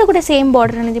కింద కూడా సేమ్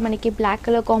బార్డర్ అనేది మనకి బ్లాక్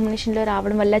కలర్ కాంబినేషన్ లో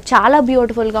రావడం వల్ల చాలా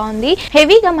బ్యూటిఫుల్ గా ఉంది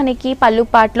హెవీగా మనకి పళ్ళు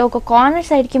పార్ట్ లో ఒక కార్నర్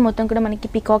సైడ్ కి మొత్తం కూడా మనకి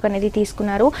పికాక్ అనేది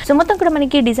తీసుకున్నారు సో మొత్తం కూడా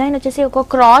మనకి డిజైన్ వచ్చేసి ఒక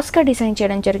క్రాస్ గా డిజైన్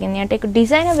చేయడం జరిగింది అంటే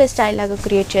డిజైనర్ వే స్టైల్ లాగా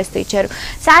క్రియేట్ చేస్తూ ఇచ్చారు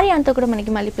సారీ అంతా కూడా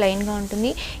మనకి మళ్ళీ ప్లెయిన్ గా ఉంటుంది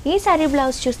ఈ సారీ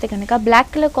బ్లౌజ్ చూస్తే కనుక బ్లాక్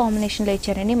కలర్ కాంబినేషన్ లో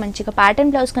ఇచ్చారండి మంచిగా ప్యాటర్న్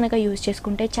బ్లౌజ్ కనుక యూజ్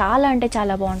చేసుకుంటే చాలా అంటే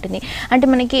చాలా బాగుంటుంది అంటే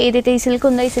మనకి ఏదైతే ఈ సిల్క్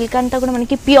ఉందో ఈ సిల్క్ అంతా కూడా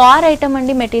మనకి ప్యూర్ ఐటమ్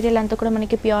అండి మెటీరియల్ అంతా కూడా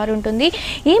మనకి ప్యూర్ ఉంటుంది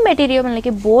ఈ మెటీరియల్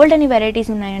మనకి బోల్డ్ అని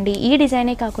వెరైటీస్ ఉన్నాయండి ఈ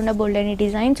డిజైనే కాకుండా బోల్డ్ అని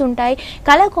డిజైన్స్ ఉంటాయి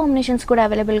కలర్ కాంబినేషన్స్ కూడా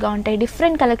అవైలబుల్ గా ఉంటాయి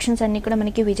డిఫరెంట్ కలెక్షన్స్ అన్ని కూడా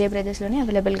మనకి విజయ్ బ్రదర్స్ లోనే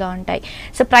అవైలబుల్ గా ఉంటాయి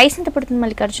సో ప్రైస్ ఎంత పడుతుంది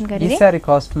మల్లికార్జున్ గారు ఈ సారీ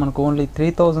కాస్ట్ మనకు ఓన్లీ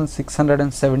 3600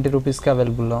 1670 రూపీస్ కి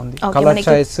అవైలబుల్ లో ఉంది. కలర్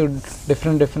చాయిస్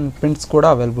డిఫరెంట్ ప్రింట్స్ కూడా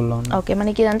అవైలబుల్ లో ఉంది. ఓకే,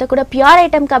 మనకి ఇదంతా కూడా ప్యూర్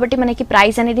ఐటమ్ కాబట్టి మనకి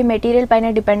ప్రైస్ అనేది మెటీరియల్ పైన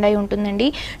డిపెండ్ అయి ఉంటుందండి.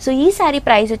 సో ఈ సారీ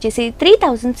ప్రైస్ వచ్చేసి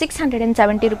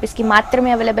 3670 రూపీస్ కి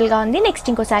మాత్రమే అవైలబుల్ గా ఉంది. నెక్స్ట్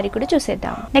ఇంకో సారీ కూడా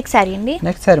చూసేద్దాం. నెక్స్ట్ సారీ అండి,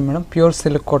 next sorry madam pure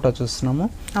silk quota చూస్తున్నాము.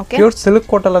 ప్యూర్ సిల్క్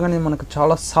కోటాలోనే మనకు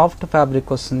చాలా సాఫ్ట్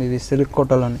ఫ్యాబ్రిక్ వస్తుంది. ఇది సిల్క్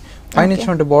కోటాలోని పైన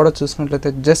ఇచ్చినటువంటి బార్డర్ చూసుకున్నట్లయితే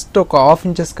జస్ట్ ఒక 1/2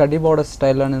 ఇంచెస్ కడ్డీ బార్డర్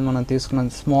స్టైల్ అనేది మనం తీసుకున్నాం,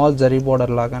 స్మాల్ జరీ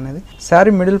బార్డర్ లాగా అనేది.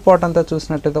 శారీ మిడిల్ పార్ట్ అంతా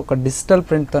చూసినట్లయితే ఒక డిజిటల్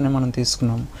ప్రింట్ తోనే మనం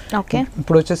తీసుకున్నాము.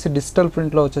 ఇప్పుడు వచ్చేసి డిజిటల్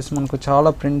ప్రింట్ లో వచ్చేసి మనకు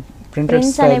చాలా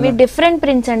ప్రింట్స్ అనేవి డిఫరెంట్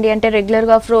ప్రింట్స్ అండి. అంటే రెగ్యులర్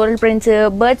గా ఫ్లోరల్ ప్రింట్స్,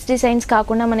 బర్డ్స్ డిజైన్స్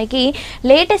కాకుండా మనకి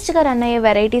లేటెస్ట్ గా రన్ అయ్యే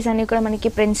వెరైటీస్ అన్ని కూడా మనకి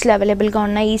ప్రింట్స్ లో అవైలబుల్ గా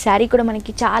ఉన్నాయి. ఈ సారీ కూడా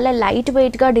మనకి చాలా లైట్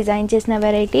వెయిట్ గా డిజైన్ చేసిన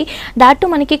వెరైటీ. దాంట్లో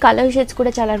మనకి కలర్ షేడ్స్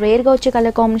కూడా చాలా రేర్ గా వచ్చే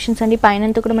కలర్ కాంబినేషన్స్ అండి.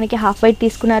 పైన కూడా మనకి హాఫ్ వైట్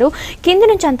తీసుకున్నారు, కింద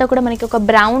నుంచి అంతా కూడా మనకి ఒక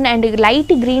brown and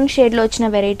light green shade లో వచ్చిన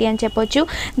వెరైటీ అని చెప్పొచ్చు.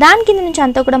 దాని కింద నుంచి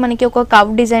అంతా కూడా మనకి ఒక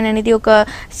కవ్ డిజైన్ అనేది ఒక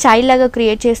స్టైల్ లాగా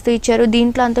క్రియేట్ చేస్తూ ఇచ్చారు.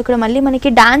 దీంట్లో అంతా కూడా మళ్ళీ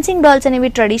మనకి డాన్సింగ్ డాల్స్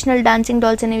అనేవి, ట్రెడిషనల్ డాన్సింగ్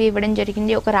డాల్స్ అనేవి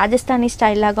జరిగింది. ఒక రాజస్థానీ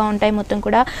స్టైల్ లాగా ఉంటాయి మొత్తం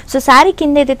కూడా. సో సారీ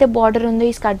కింద ఏదైతే బార్డర్ ఉందో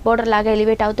ఈ స్కర్ట్ బార్డర్ లాగా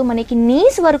ఎలివేట్ అవుతూ మనకి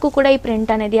నీస్ వరకు కూడా ఈ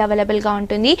ప్రింట్ అనేది అవైలబుల్ గా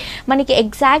ఉంటుంది. మనకి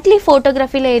ఎగ్జాక్ట్లీ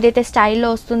ఫోటోగ్రఫీలో ఏదైతే స్టైల్లో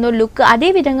వస్తుందో లుక్ అదే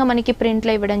విధంగా మనకి ప్రింట్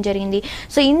లో ఇవ్వడం జరిగింది.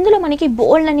 సో ఇందులో మనకి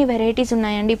బోల్డ్ అని వెరైటీస్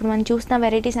ఉన్నాయండి. ఇప్పుడు మనం చూస్తున్న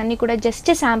వెరైటీస్ అన్ని కూడా జస్ట్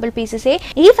శాంపుల్ పీసెసే.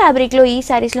 ఈ ఫ్యాబ్రిక్ లో, ఈ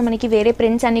సారీస్ లో మనకి వేరే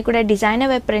ప్రింట్స్ అన్ని కూడా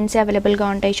డిజైనర్ ప్రింట్స్ అవైలబుల్ గా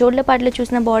ఉంటాయి. షోల్డర్ పార్ట్ లో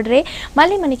చూసిన బార్డరే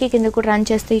మళ్ళీ మనకి కింద కూడా రన్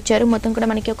చేస్తూ ఇచ్చారు. మొత్తం కూడా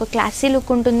మనకి ఒక క్లాసీ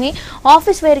లుక్ ఉంటుంది.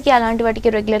 ఆఫీస్ వేర్ కి అలాంటి వాటికి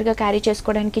రెగ్యులర్ గా క్యారీ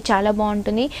చేసుకోవడానికి చాలా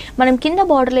బాగుంటుంది. మనం కింద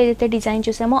బార్డర్ లో ఏదైతే డిజైన్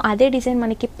చూసామో అదే డిజైన్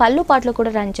మనకి పళ్ళు పార్ట్ లో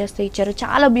కూడా రన్ చేస్తూ ఇచ్చారు.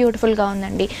 చాలా బ్యూటిఫుల్ గా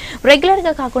ఉందండి. రెగ్యులర్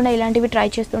గా కాకుండా ఇలాంటివి ట్రై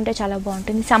చేస్తుంటే చాలా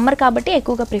బాగుంటుంది. సమ్మర్ కాబట్టి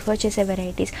ఎక్కువగా ప్రిఫర్ చేసే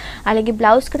వెరైటీస్. అలాగే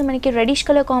బ్లౌజ్ కూడా మనకి రెడిష్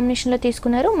కలర్ కాంబినేషన్ లో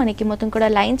తీసుకున్నారు. మనకి మొత్తం కూడా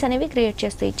లైన్స్ అనేవి క్రియేట్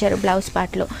చేస్తూ ఇచ్చారు బ్లౌజ్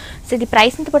పార్ట్ లో. సో ఇది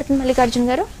ప్రైస్ ఎంత పడుతుంది మల్లికార్జున్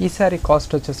గారు? ఈ సారీ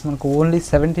కాస్ట్ వచ్చేసి మనకు ఓన్లీ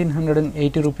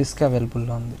 1780 రూపీస్ కి అవైలబుల్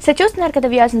లో ఉంది. సో చూస్తున్నారు కదా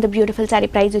వ్యూయర్స్, ఇంత బ్యూటిఫుల్ సారీ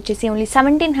ప్రైస్ వచ్చేసి ఓన్లీ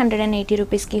 1780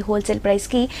 రూపీస్ కి హోల్సేల్ ప్రైస్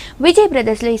కి విజయ్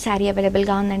బ్రదర్స్ లో ఈ సారీ అవైలబుల్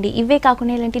గా ఉందండి. ఇవే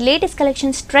కాకుండా ఇలాంటి లేటెస్ట్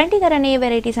కలెక్షన్స్, ట్రెండీగా అనే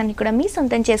వెరైటీస్ అన్ని కూడా మీ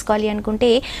సొంతం చేసుకోవాలి అనుకుంటే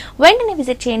వెంటనే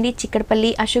విజిట్ చేయండి చిక్కడపల్లి,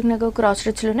 అశోక్ నగర్ క్రాస్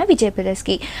రోడ్స్ లో ఉన్న విజయ్ బ్రదర్స్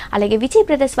కి. అలాగే విజయ్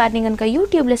బ్రదర్స్ వారిని కనుక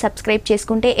యూట్యూబ్ లో సబ్స్క్రైబ్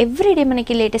చేసుకుంటే ఎవ్రీడే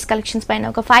మనకి లేటెస్ట్ కలెక్షన్స్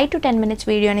పైన ఒక 5 to 10 minutes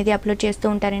వీడియో అనేది అప్లోడ్ చేస్తూ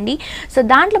ఉంటారండి. సో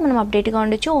దాంట్లో మనం అప్డేట్గా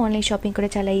ఉండొచ్చు. ఆన్లైన్ షాపింగ్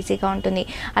కూడా చాలా ఈజీగా ఉంటుంది.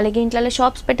 అలాగే ఇంట్లో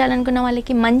షాప్స్ పెట్టాలనుకున్న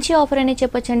వాళ్ళకి మంచి ఆఫర్ అనేది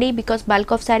చెప్పొచ్చండి. Because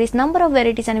bulk of saris, number of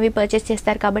varieties అనేవి పర్చేస్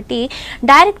చేస్తారు కాబట్టి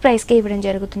డైరెక్ట్ ప్రైస్కే ఇవ్వడం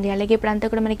జరుగుతుంది. అలాగే ఇప్పుడు అంతా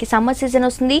కూడా మనకి సమ్మర్ సీజన్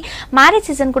వస్తుంది, మ్యారేజ్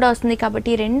సీజన్ కూడా వస్తుంది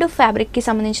కాబట్టి రెండు ఫ్యాబ్రిక్కి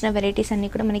సంబంధించిన వెరైటీస్ అన్ని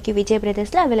కూడా మనకి విజయ్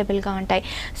బ్రదర్స్లో అవైలబుల్గా ఉంటాయి.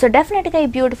 సో డెఫినెట్గా ఈ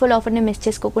బ్యూటిఫుల్ ఆఫర్ని మిస్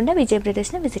చేసుకోకుండా విజయ్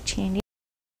బ్రదర్స్ని విజిట్ చేయండి.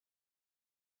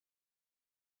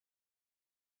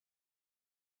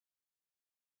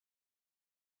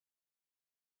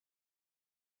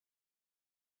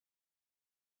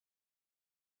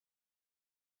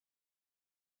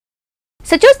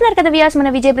 సో చూస్తున్నారు కదా వ్యూయర్స్, మన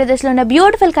విజయ్ బ్రదర్స్ లో ఉన్న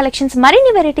బ్యూటిఫుల్ కలెక్షన్స్,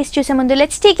 మరిన్ని వెరైటీస్ చూసే ముందు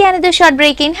let's take another short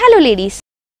break in hello ladies.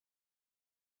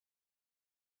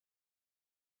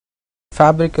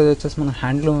 Fabric వచ్చేసి మనం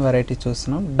హ్యాండ్లూమ్ వెరైటీ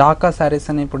చూస్తున్నాం. డాకా శారీస్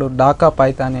అని, ఇప్పుడు డాకా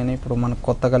పైతాని అని ఇప్పుడు మనకు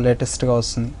కొత్తగా లేటెస్ట్ గా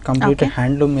వస్తుంది. కంప్లీట్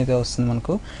హ్యాండ్లూమ్ మీదే వస్తుంది.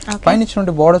 మనకు పైన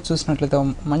ఇచ్చినటువంటి బార్డర్ చూసినట్లయితే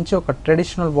మంచి ఒక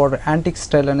ట్రెడిషనల్ బార్డర్, యాంటిక్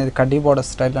స్టైల్ అనేది, కడ్డీ బార్డర్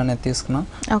స్టైల్ అనేది తీసుకున్నాం.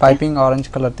 పైపింగ్ ఆరెంజ్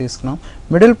కలర్ తీసుకున్నాం.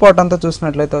 మిడిల్ పార్ట్ అంతా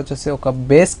చూసినట్లయితే వచ్చేసి ఒక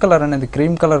బేస్ కలర్ అనేది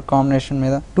క్రీమ్ కలర్ కాంబినేషన్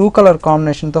మీద 2 కలర్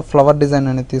కాంబినేషన్ తో ఫ్లవర్ డిజైన్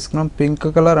అనేది తీసుకున్నాం. Pink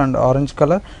colour and orange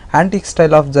colour antique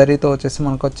style of జరీతో వచ్చేసి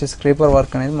మనకు వచ్చేసి క్రీపర్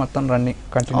వర్క్ అనేది మొత్తం రన్నింగ్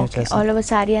కంటిన్యూ చేస్తాం. ఆల్ ఓవర్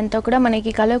సారీ అంతా కూడా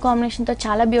మనకి కలర్ కాంబినేషన్ తో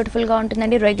చాలా బ్యూటిఫుల్ గా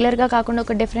ఉంటుందండి. రెగ్యులర్ గా కాకుండా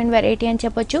ఒక డిఫరెంట్ వెరైటీ అని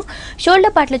చెప్పొచ్చు.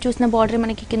 షోల్డర్ పార్ట్ లో చూసిన బార్డర్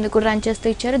మనకి కింద కూడా రన్ చేస్తూ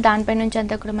ఇచ్చారు. దానిపై నుంచి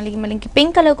అంతా కూడా మనకి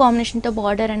పింక్ కలర్ కాంబినేషన్ తో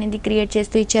బార్డర్ అనేది క్రియేట్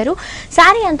చేస్తూ ఇచ్చారు.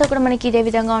 సారీ అంతా కూడా మనకి ఇదే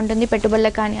విధంగా ఉంటుంది.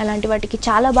 పెట్టుబడులకు కానీ అలాంటి వాటికి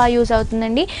చాలా బాగా యూజ్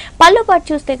అవుతుందండి. పళ్ళు పార్ట్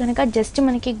చూస్తే కనుక జస్ట్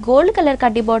మనకి గోల్డ్ కలర్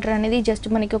కడ్డీ బార్డర్ అనేది జస్ట్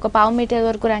మనకి ఒక 1/2 మీటర్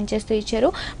వరకు రన్ చేస్తూ ఇచ్చారు.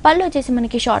 పళ్ళు వచ్చేసి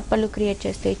మనకి షార్ట్ పళ్ళు క్రియేట్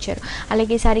చేస్తూ ఇచ్చారు.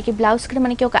 అలాగే ఈ సారీకి బ్లౌజ్ కూడా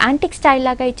మనకి ఒక యాంటిక్ స్టైల్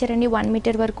లాగా ఇచ్చారండి. 1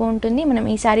 మీటర్ వరకు ఉంటుంది. మనం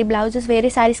ఈ సారీ బ్లౌజెస్ వేరే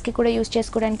సారీస్కి కూడా యూజ్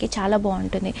చేసుకోవడానికి చాలా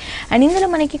బాగుంటుంది. అండ్ ఇందులో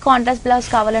మనకి కాంట్రాస్ట్ బ్లౌజ్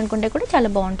కావాలనుకుంటే కూడా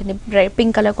చాలా బాగుంటుంది,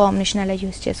 పింక్ కలర్ కాంబినేషన్ అలా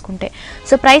యూజ్ చేసుకుంటే.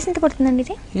 సో ప్రైస్ ఎంత పడుతుందండి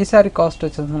ఇది? ఈ సారీ కాస్ట్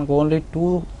వచ్చేసి మనకు ఓన్లీ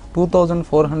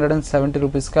 2470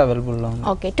 రూపీస్ కి అవైలబుల్ గా ఉంది.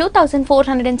 ఓకే,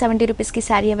 2470 రూపీస్ కి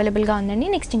సారీ అవైలబుల్ గా ఉందండి.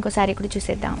 నెక్స్ట్ ఇంకో సారీ కూడా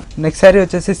చూసేద్దాం. నెక్స్ట్ సారీ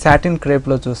వచ్చేసి సాటిన్ క్రేప్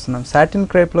లో చూస్తున్నాం. సాటిన్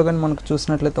క్రేప్ లో కానీ మనకు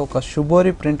చూసినట్లయితే ఒక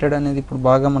షుబోరి ప్రింటెడ్ అనేది ఇప్పుడు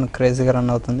బాగా మనకు క్రేజీగా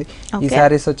రన్ అవుతుంది. ఈ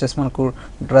సారీస్ వచ్చేసి మనకు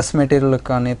డ్రెస్ మెటీరియల్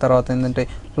కానీ, తర్వాత ఏంటంటే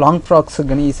లాంగ్ ఫ్రాక్స్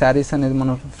కానీ ఈ శారీస్ అనేది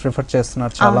మనం ప్రిఫర్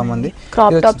చేస్తున్నారు చాలా మంది.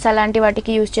 క్రాప్ టాప్స్ అలాంటి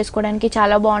వాటికి యూజ్ చేసుకోవడానికి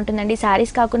చాలా బాగుంటుందండి.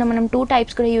 శారీస్ కాకుండా మనం 2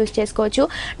 టైప్స్ కూడా యూజ్ చేసుకోవచ్చు.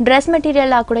 డ్రెస్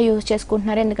మెటీరియల్ లా కూడా యూజ్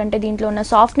చేసుకుంటున్నారు, ఎందుకంటే దీంట్లో ఉన్న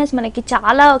సాఫ్ట్నెస్ మనకి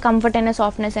చాలా కంఫర్ట్ అయిన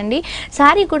సాఫ్ట్నెస్ అండి.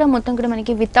 శారీ కూడా మొత్తం కూడా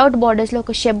మనకి వితౌట్ బార్డర్స్లో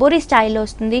ఒక షెబోరీ స్టైల్లో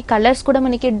వస్తుంది. కలర్స్ కూడా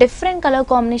మనకి డిఫరెంట్ కలర్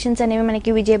కాంబినేషన్స్ అనేవి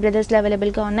మనకి విజయ్ బ్రదర్స్లో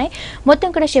అవైలబుల్గా ఉన్నాయి. మొత్తం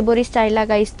కూడా షెబోరీ స్టైల్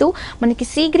లాగా ఇస్తూ మనకి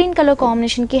సీ గ్రీన్ కలర్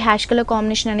కాంబినేషన్కి హ్యాష్ కలర్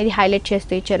కాంబినేషన్ అనేది హైలైట్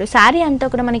చేస్తూ ఇచ్చారు. శారీ అంతా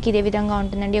కూడా మనకి ఇదే విధంగా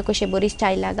ఉంటుంది, ఒక షెబోరీ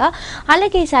స్టైల్ లాగా.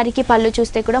 అలాగే ఈ సారీకి పళ్ళు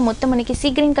చూస్తే కూడా మొత్తం మనకి సీ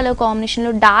గ్రీన్ కలర్ కాంబినేషన్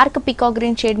లో dark peacock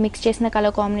green shade mix చేసిన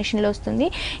కలర్ కాంబినేషన్ లో వస్తుంది.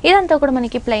 ఇదంతా కూడా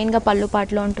మనకి ప్లెయిన్ గా పళ్ళు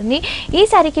పాటలో ఉంటుంది. ఈ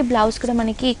సారీకి బ్లౌజ్ కూడా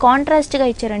మనకి కాంట్రాస్ట్ గా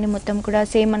ఇచ్చారండి. మొత్తం కూడా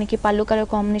సేమ్ మనకి పళ్ళు కలర్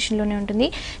కాంబినేషన్ లోనే ఉంటుంది.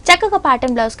 చక్కగా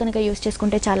ప్యాటర్న్ బ్లౌజ్ కనుక యూస్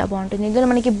చేసుకుంటే చాలా బాగుంటుంది. ఇందులో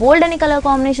మనకి బోల్డ్ అని కలర్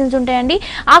కాంబినేషన్స్ ఉంటాయండి.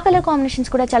 ఆ కలర్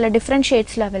కాంబినేషన్స్ కూడా చాలా డిఫరెంట్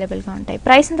షేడ్స్ లో అవైలబుల్ గా ఉంటాయి.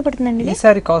 ప్రైస్ ఎంత పడుతుందండి? ఈ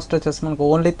సారీ కాస్ట్ వచ్చేసి మనకు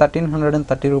ఓన్లీ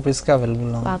 1330 రూపీస్ కి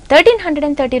అవైలబుల్ ఉంది.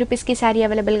 1330 రూపీస్ కి సారీ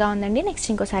అవైలబుల్ గా ఉందండి. నెక్స్ట్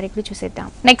ఇంకో సారీ కూడా చూసేద్దాం.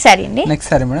 నెక్స్ట్ సారీ అండి.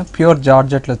 Next sorry madam pure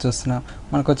georgette లో చూస్తున్నాం.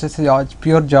 మనకు వచ్చేసి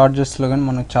ప్యూర్ జార్జెస్ లో కానీ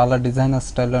మనం చాలా డిజైనర్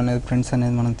స్టైల్లో అనేది ప్రింట్స్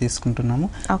అనేది మనం తీసుకుంటున్నాము.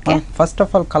 ఫస్ట్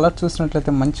ఆఫ్ ఆల్ కలర్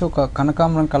చూసినట్లయితే మంచి ఒక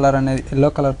కనకాంబరం కలర్ అనేది ఎల్లో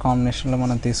కలర్ కాంబినేషన్ లో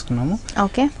మనం తీసుకున్నాము.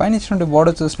 పైన ఇచ్చినటువంటి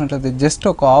బోర్డర్ చూసినట్లయితే జస్ట్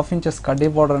ఒక 1/2 ఇంచెస్ కడ్డీ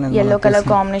బోర్డర్ అనేది ఎల్లో కలర్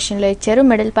కాంబినేషన్ లో ఇచ్చారు.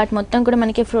 మిడిల్ పార్ట్ మొత్తం కూడా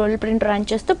మనకి ఫ్లోరల్ ప్రింట్ రన్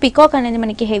చేస్తూ పికాక్ అనేది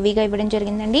మనకి హెవీగా ఇవ్వడం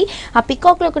జరిగిందండి. ఆ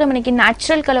పికాక్ లో కూడా మనకి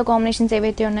న్యాచురల్ కలర్ కాంబినేషన్స్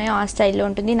ఏవైతే ఉన్నాయో ఆ స్టైల్లో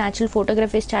ఉంటుంది. న్యాచురల్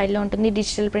ఫోటోగ్రఫీ స్టైల్లో ఉంటుంది.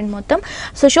 డిజిటల్ ప్రింట్ మొత్తం.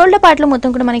 సో షోల్డర్ పార్ట్ లో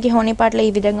మొత్తం కూడా మనకి హోనీ పార్ట్ లో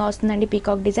ఈ విధంగా వస్తుందండి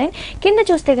పీకాక్ డిజైన్. కింద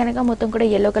చూస్తే కనుక మొత్తం కూడా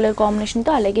ఎల్లో కలర్ కాంబినేషన్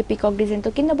తో అలాగే పీకాక్ డిజైన్ తో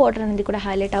కింద బార్డర్ అనేది కూడా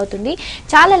హైలైట్ అవుతుంది.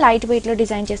 చాలా లైట్ వెయిట్ లో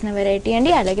డిజైన్ చేసిన వెరైటీ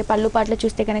అండి. అలాగే పళ్ళు పాటలో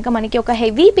చూస్తే కనుక మనకి ఒక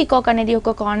హెవీ పీకాక్ అనేది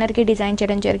ఒక కార్నర్ కి డిజైన్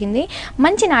చేయడం జరిగింది.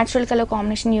 మంచి న్యాచురల్ కలర్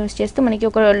కాంబినేషన్ యూస్ చేస్తూ మనకి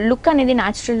ఒక లుక్ అనేది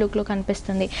న్యాచురల్ లుక్ లో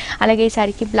కనిపిస్తుంది. అలాగే ఈ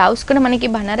సారీకి బ్లౌజ్ కూడా మనకి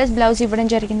బనారస్ బ్లౌజ్ ఇవ్వడం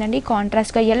జరిగిందండి.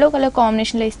 కాంట్రాస్ట్ గా ఎల్లో కలర్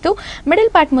కాంబినేషన్ లో ఇస్తూ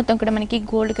మిడిల్ పార్ట్ మొత్తం కూడా మనకి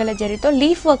గోల్డ్ కలర్ జరీతో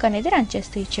లీఫ్ వర్క్ అనేది రన్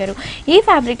చేస్తూ ఇచ్చారు. ఈ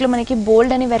ఫ్యాబ్రిక్ లో మనకి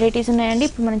బోల్డ్ అనే వెరైటీస్ ఉన్నాయండి.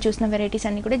 ఇప్పుడు మనం చూసిన వెరైటీస్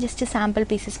అన్ని కూడా జస్ట్ శాంపుల్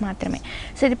పీసెస్ మాత్రమే.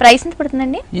 సో ఇది ప్రైస్ ఎంత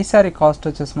పడుతుందండి? ఈ సారీ కాస్ట్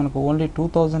వచ్చేసి మనకు ఓన్లీ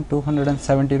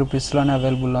 2270 రూపీస్ లోనే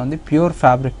అవైలబుల్ గా ఉంది, ప్యూర్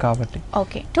ఫ్యాబ్రిక్ కాబట్టి.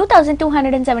 ఓకే,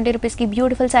 2270 రూపీస్ కి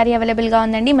బ్యూటిఫుల్ సారీ అవైలబుల్ గా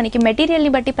ఉందండి. మనకి మెటీరియల్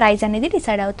ని బట్టి ప్రైస్ అనేది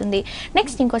డిసైడ్ అవుతుంది.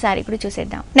 నెక్స్ట్ ఇంకో సారీ కూడా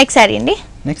చూసేద్దాం. నెక్స్ట్ సారీ అండి.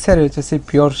 నెక్స్ట్ సారీ వచ్చేసి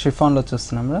ప్యూర్ షిఫాన్ లో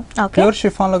చూస్తున్నాం. ప్యూర్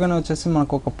షిఫాన్ లో గానీ వచ్చేసి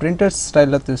మనకు ఒక ప్రింటెడ్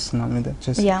స్టైల్ లో చూస్తున్నాం. ఇది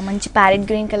వచ్చేసి మంచి ప్యారెట్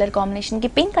గ్రీన్ కలర్ కాంబినేషన్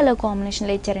కి పింక్ కలర్ కాంబినేషన్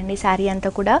లో ఇచ్చారండి. సారీ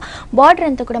అంతా కూడా బార్డర్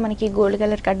అంతా కూడా మనకి గోల్డ్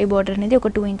కలర్ కడ్డీ బార్డర్ అనేది ఒక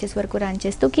 2 ఇంచెస్ వరకు రన్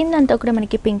చేస్తూ కింద అంతా కూడా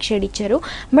మనకి పింక్ షేడ్ ఇచ్చారు.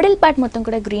 మిడిల్ పార్ట్ మొత్తం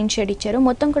కూడా గ్రీన్ షేడ్ ఇచ్చారు.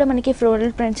 మొత్తం కూడా మనకి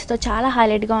ఫ్లోరల్ ప్రింట్స్ తో చాలా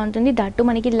హైలైట్ గా ఉంటుంది. దట్టు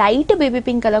మనకి light baby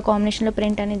pink colour combination లో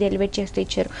ప్రింట్ అనేది ఎలివేట్ చేస్తూ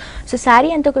ఇచ్చారు. సో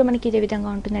సారీ అంతా కూడా మనకి ఇదే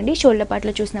విధంగా ఉంటుందండి. షోల్డర్ పార్ట్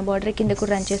లో చూసిన బార్డర్ కింద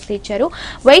కూడా రన్ చేస్తూ ఇచ్చారు.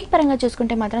 వెయిట్ పరంగా చూసుకుంటే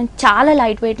మాత్రం చాలా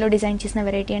లైట్ వెయిట్ లో డిజైన్ చేసిన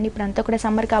వెరైటీ అండి. ఇప్పుడు అంతా కూడా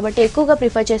సమ్మర్ కాబట్టి ఎక్కువగా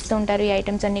ప్రిఫర్ చేస్తూ ఉంటారు ఈ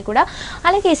ఐటమ్స్ అన్ని కూడా.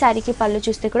 అలాగే ఈ సారీకి పళ్ళు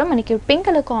చూస్తే కూడా మనకి పింక్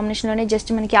కలర్ కాంబినేషన్ లోనే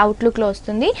జస్ట్ మనకి అవుట్లుక్ లో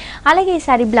వస్తుంది. అలాగే ఈ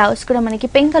సారీ బ్లౌజ్ కూడా మనకి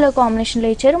పింక్ కలర్ కాంబినేషన్ లో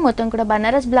ఇచ్చారు. మొత్తం కూడా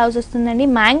బనారస్ బ్లౌజ్ వస్తుందండి.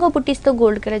 మ్యాంగో బుట్టీస్ తో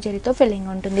గోల్డ్ కలర్ జరీతో ఫిల్లింగ్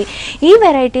ఉంటుంది. ఈ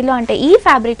వెరైటీలో అంటే ఈ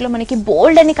ఫ్యాబ్రిక్ లో మనకి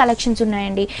బోల్డ్ అని కలెక్షన్స్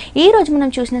ఉన్నాయండి. ఈ రోజు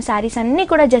మనం చూసిన సారీస్ అన్ని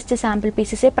కూడా జస్ట్ శాంపుల్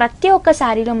పీసెస్. ప్రతి ఒక్క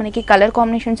సారీలో మనకి కలర్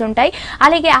కాంబినేషన్స్ ఉంటాయి.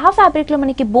 అలాగే ఆ ఫ్యాబ్రిక్ లో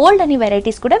మనకి బోల్డ్ అని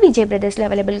వెరైటీస్ కూడా విజయ్ బ్రదర్స్ లో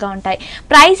అవైలబుల్ గా ఉంటాయి.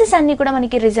 ప్రైసెస్ అన్ని కూడా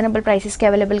మనకి రీజనబుల్ ప్రైసెస్ కి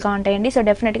అవైలబుల్ గా ఉంటాయండి. సో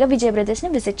డెఫినెట్ గా విజయ్ బ్రదర్స్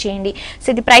ని విజిట్ చేయండి. సో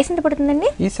ఇది ప్రైస్ ఎంత పడుతుందండి?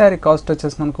 ఈ సారీ కాస్ట్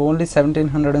వచ్చేసి మనకు ఓన్లీ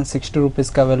 1760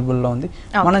 రూపీస్ కి అవైలబుల్ లో ఉంది.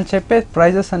 మనం చెప్పే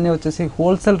ప్రైజెస్ అన్ని వచ్చేసి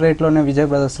హోల్సేల్ రేట్ లోనే విజయ్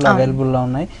బ్రదర్స్ లో అవైలబుల్ లో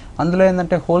ఉన్నాయి. అందులో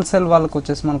ఏంటంటే హోల్సేల్ వాళ్ళకి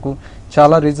వచ్చేసి మనకు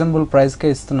చాలా రీజనబుల్ ప్రైస్ కే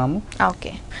ఇస్తున్నాము.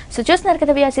 ఓకే, సో చూస్తున్నారు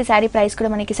కదా వ్యూయర్స్, ఈ సారీ ప్రైస్ కూడా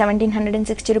మనకి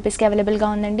 1760 రూపీస్ కి అవైలబుల్ గా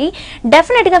ఉందండి.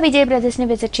 డెఫినెట్ గా విజయ్ బ్రదర్స్ ని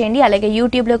విజిట్ చేయండి. అలాగే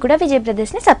యూట్యూబ్ లో కూడా విజయ్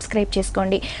బ్రదర్స్ ని సబ్స్క్రైబ్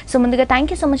చేసుకోండి. సో ముందుగా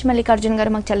thank you so much Mallikarjun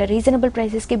గారు, మాకు చాలా రీజనబుల్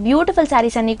ప్రైసెస్ కి బ్యూటిఫుల్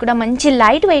సారీస్ అన్ని కూడా మంచి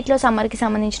లైట్ వెయిట్ లో సమ్మర్ కి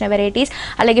సంబంధించిన వెరైటీస్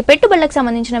అలాగే పెట్టుబడులకు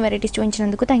సంబంధించిన varieties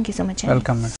చూపించినందుకు thank you so much.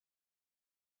 Welcome.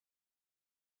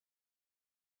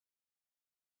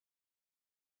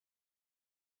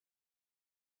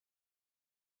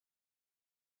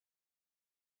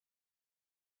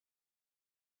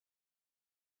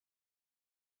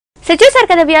 So చూసారు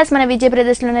కదా వ్యూయర్స్, మన విజయ్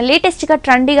బ్రదర్స్ లో లేటెస్ట్ గా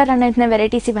ట్రెండీగా రన్ అవుతున్న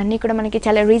వెరైటీస్ ఇవన్నీ కూడా మనకి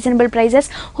చాలా రీజనబుల్ ప్రైజెస్,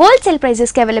 హోల్సేల్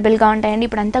ప్రైజెస్ కి అవైలబుల్ గా ఉంటాయండి.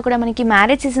 ఇప్పుడు అంతా కూడా మనకి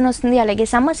మ్యారేజ్ సీజన్ వస్తుంది, అలాగే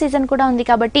సమ్మర్ సీజన్ కూడా ఉంది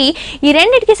కాబట్టి ఈ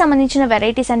రెండింటికి సంబంధించిన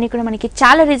వెరైటీస్ అన్ని కూడా మనకి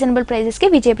చాలా రీజనబుల్ ప్రైజెస్ కి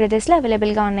విజయ్ బ్రదర్స్ లో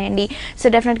అవైలబుల్ గా ఉన్నాయండి. సో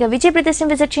డెఫినెట్ గా విజయ్ బ్రదర్స్ ని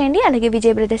విజిట్ చేయండి. అలాగే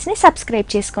విజయ్ బ్రదర్స్ ని సబ్స్క్రైబ్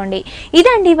చేసుకోండి.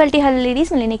 ఇదండి ఇవాల్టి హలో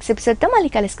లేడీస్. మళ్ళీ నెక్స్ట్ ఎపిసోడ్ తో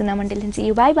మళ్ళీ కలుసుకుందాం. Until then see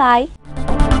you, by by.